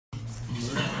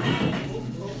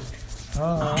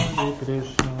Hare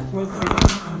Krishna. Well, Hare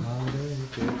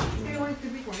Krishna. you like the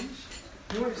big ones?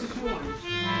 You want the small ones?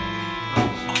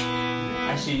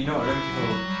 Actually, you know what? Let me go.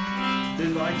 The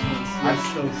light ones. Yes,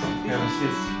 those. No, it's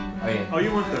this. Oh yeah. Oh,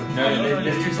 you want them? No,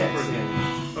 there's you two go sets. for it.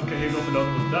 Yeah. Okay, you go for the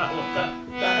other one. That one. That one.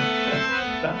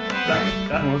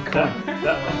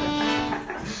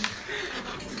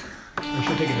 We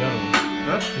should take the other one.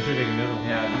 Huh? We should take the other one.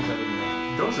 Yeah, these are the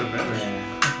Those are better.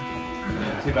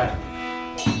 Yeah. Too bad.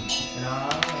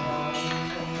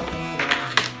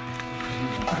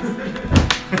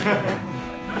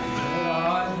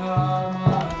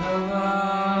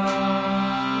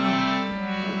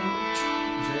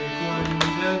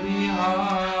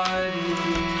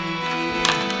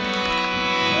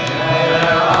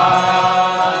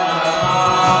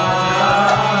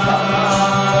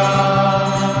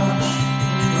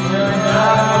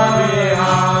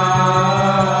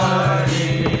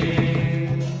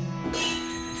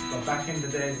 Back in the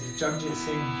days, Jagjit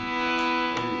Singh,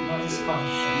 not as fun.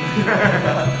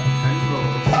 Hare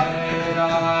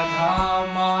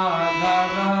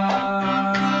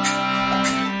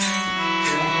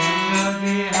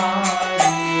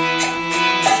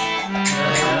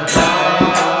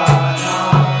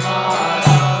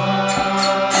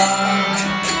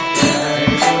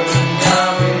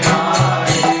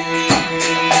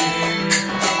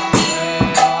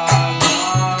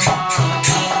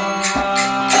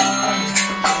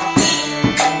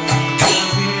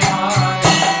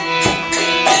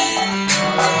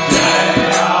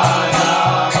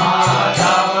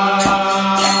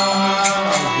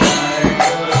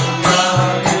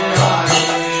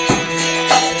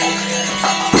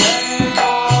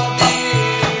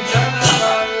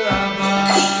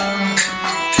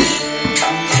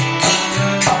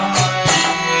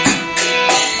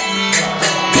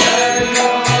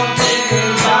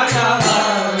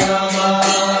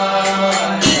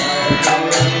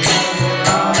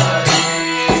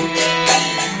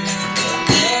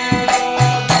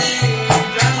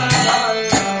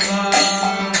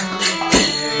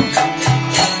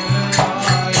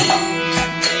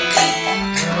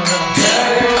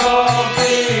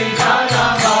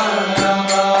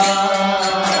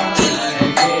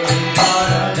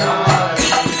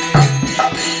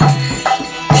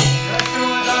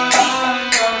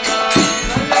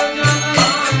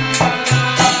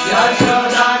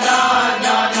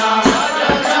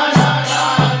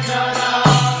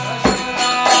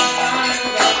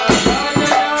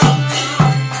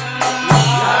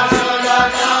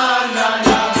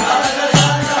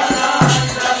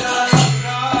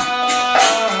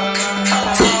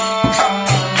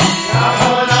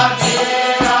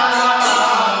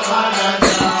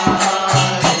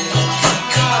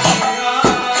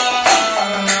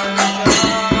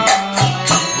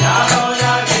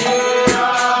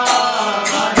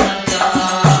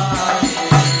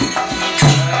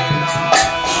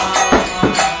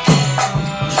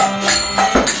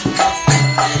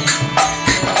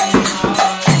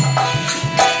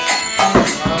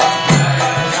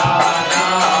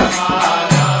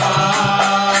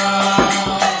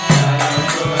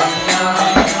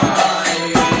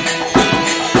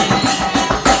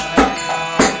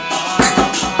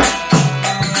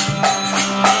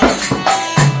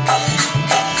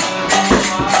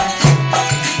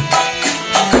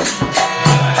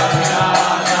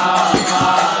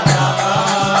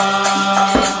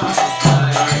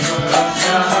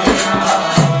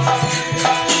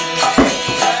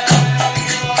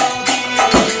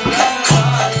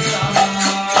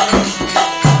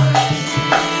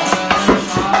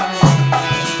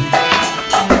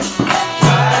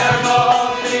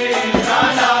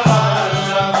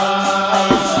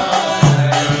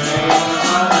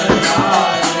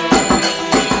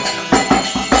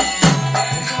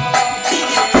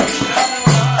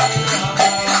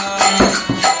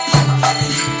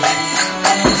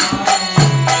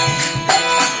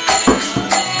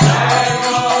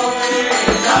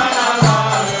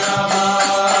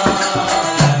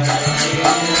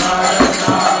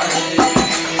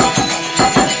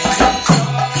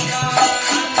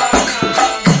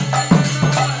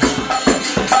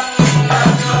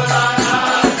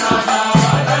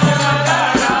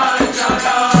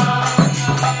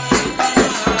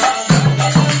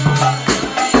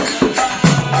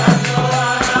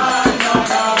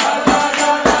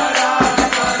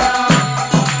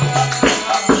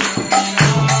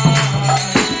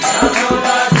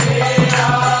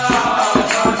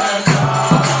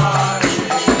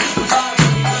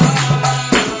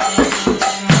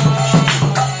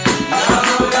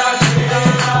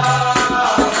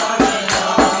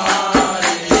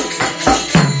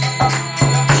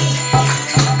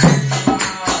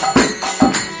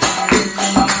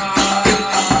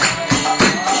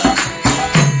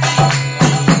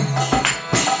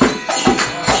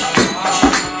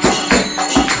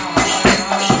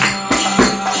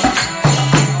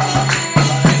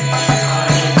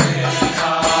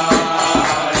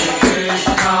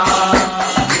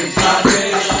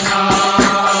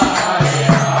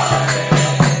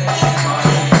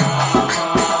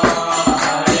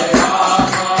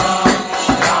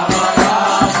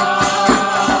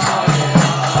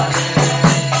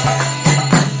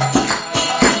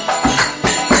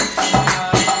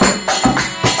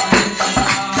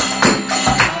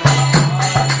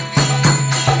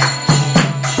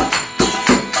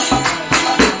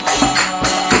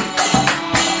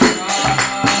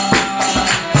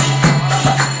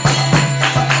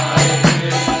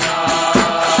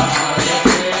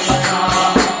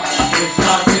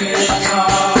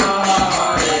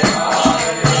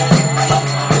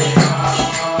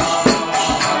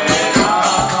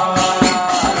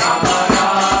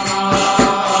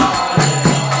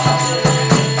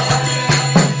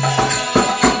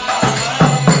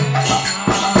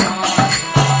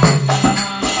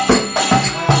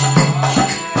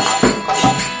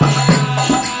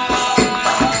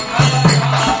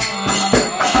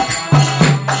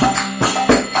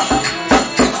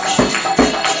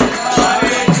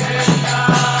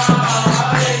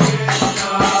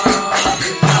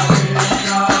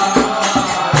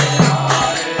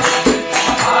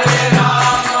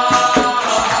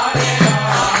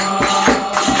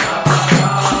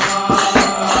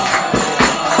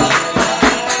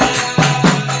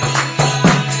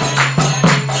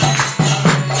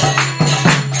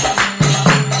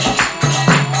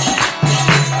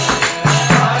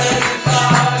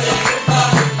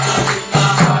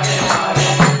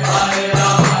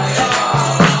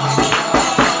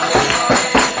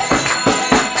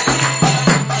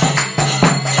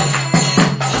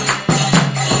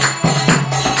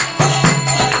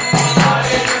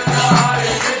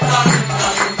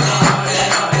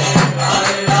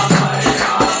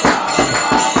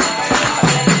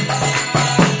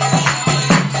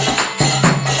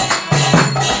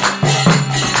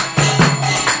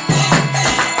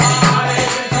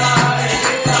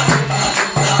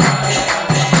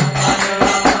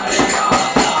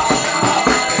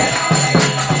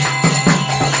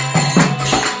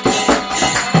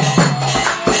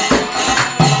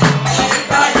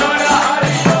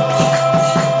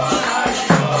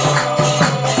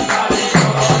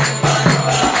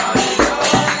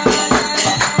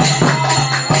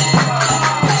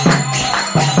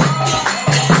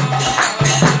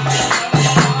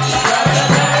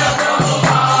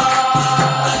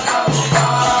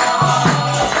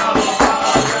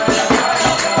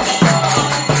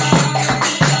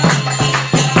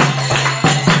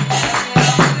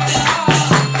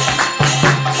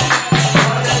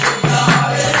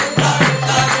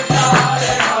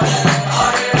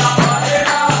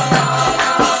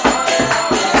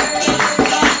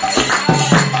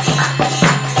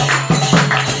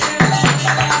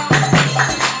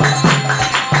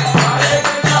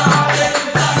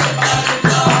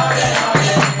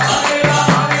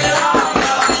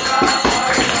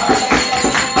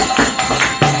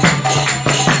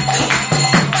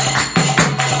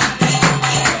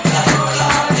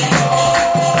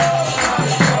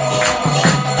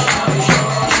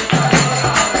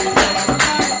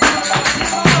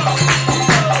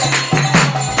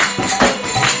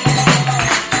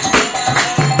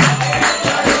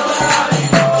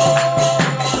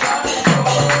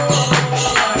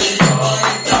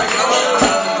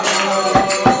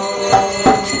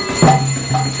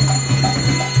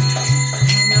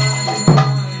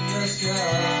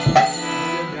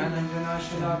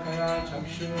Shalakaya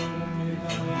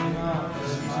Chakshurumidamena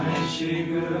Tasmai Shri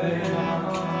Gurave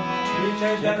Namaha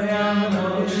Chaitanyam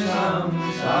Manusam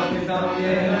Sakitam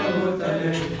Yena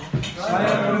Bhutale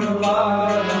Swayam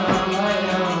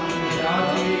Rupadanayam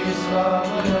Yati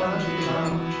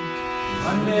Swapadantikam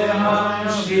Vandeham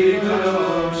Shri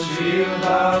Guru Shri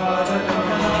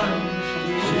Bhagavatam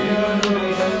Shri Guru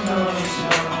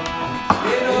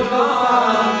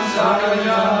Vidupam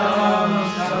Saranam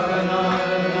Saranam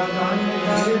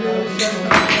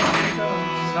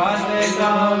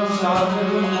Sadekam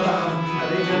Sadhurupam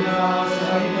Harijana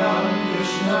Sahitam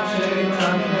Krishna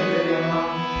Chaitanya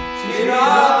Shri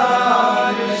Radha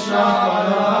Krishna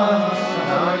Padam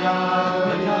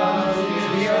Saranam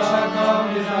Shri Shakam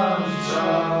Vidam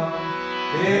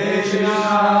He Krishna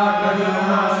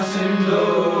Karuna Sindhu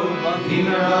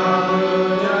Bhaktina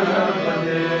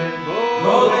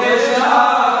Gopesha,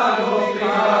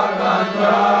 Gopika,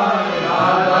 Kanta,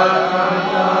 Radha,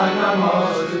 Kanta,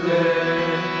 Namostude,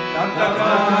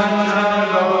 Taptakanta,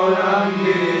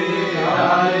 Gaurangi,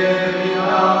 Radhe,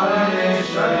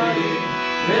 Vrindavaneshwari,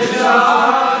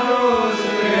 Vishanu,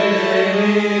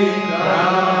 Sridevi,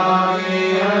 Rami,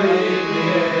 Hari,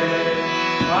 Priye,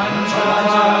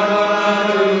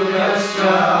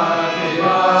 Panchacharurasya,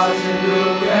 Krivasidhu,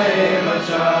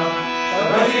 Kevacha,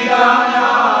 Vadigana,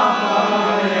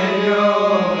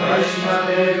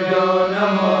 Vaishnavebhyo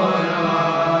Namo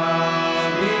Namah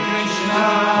Shri Krishna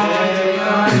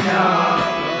Chaitanya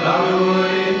Prabhu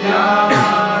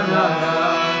Nityananda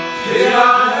Shri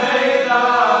Radha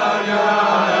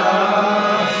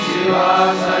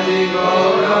Shivasadi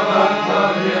Gaura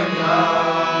Bhakta-vrinda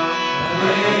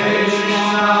Hare Krishna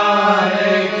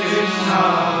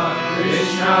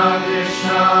Krishna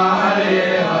Krishna Hare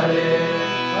Hare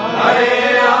Hare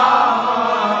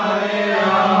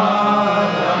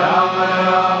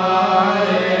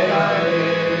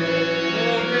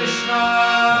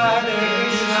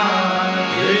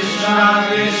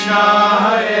Krishna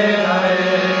Hare Hare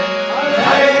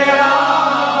Hare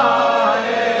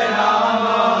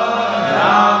Rama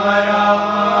Rama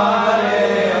Rama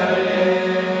Hare Hare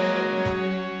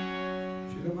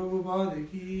Srila Prabhupada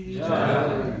ki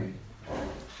Jai.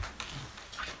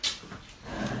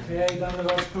 Okay,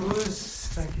 Dandavad Prabhus,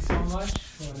 thank you so much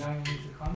for allowing me